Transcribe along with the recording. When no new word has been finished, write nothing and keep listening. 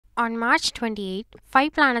On March 28,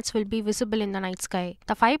 5 planets will be visible in the night sky.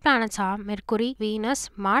 The 5 planets are Mercury,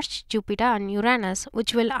 Venus, Mars, Jupiter and Uranus,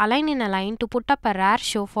 which will align in a line to put up a rare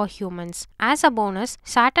show for humans. As a bonus,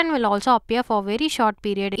 Saturn will also appear for a very short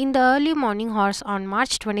period in the early morning hours on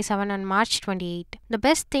March 27 and March 28. The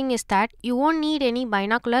best thing is that you won't need any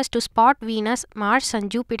binoculars to spot Venus, Mars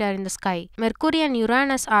and Jupiter in the sky. Mercury and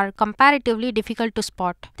Uranus are comparatively difficult to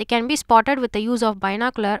spot. They can be spotted with the use of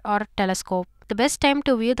binocular or telescope. The best time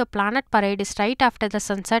to view the planet parade is right after the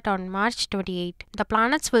sunset on March 28. The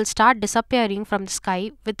planets will start disappearing from the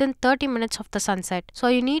sky within 30 minutes of the sunset, so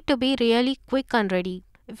you need to be really quick and ready.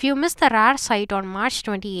 If you miss the rare sight on March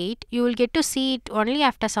 28, you will get to see it only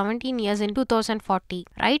after 17 years in 2040.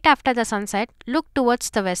 Right after the sunset, look towards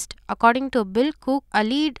the west. According to Bill Cook, a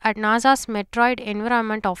lead at NASA's Metroid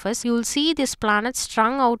Environment Office, you will see this planet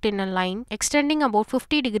strung out in a line extending about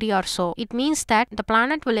 50 degrees or so. It means that the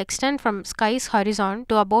planet will extend from sky's horizon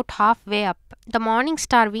to about halfway up. The morning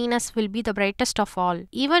star Venus will be the brightest of all.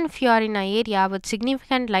 Even if you are in an area with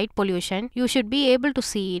significant light pollution, you should be able to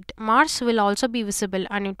see it. Mars will also be visible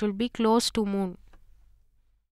and it will be close to Moon.